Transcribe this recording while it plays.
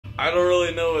I don't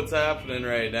really know what's happening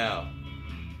right now.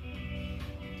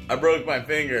 I broke my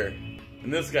finger,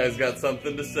 and this guy's got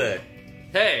something to say.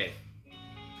 Hey!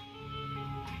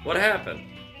 What happened?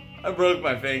 I broke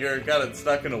my finger, got it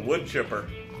stuck in a wood chipper.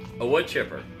 A wood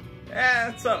chipper?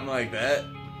 Something like that.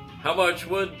 How much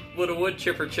wood would a wood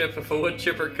chipper chip if a wood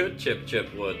chipper could chip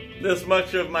wood? This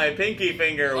much of my pinky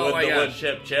finger Oh with my the wood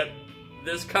gosh. chip.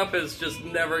 This cup is just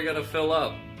never gonna fill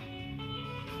up.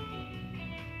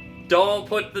 Don't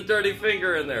put the dirty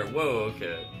finger in there. Whoa,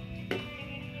 okay.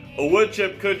 A wood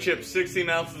chip could chip 16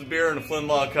 ounces of beer in a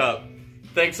Flintlock cup.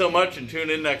 Thanks so much and tune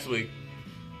in next week.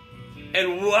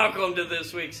 And welcome to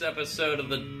this week's episode of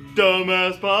the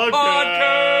Dumbass Podcast!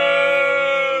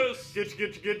 Get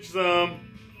you some.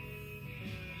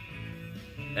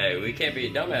 Hey, we can't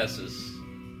be dumbasses.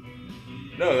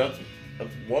 No, that's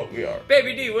what we are.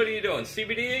 Baby D, what are you doing?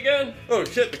 CBD again? Oh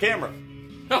shit, the camera.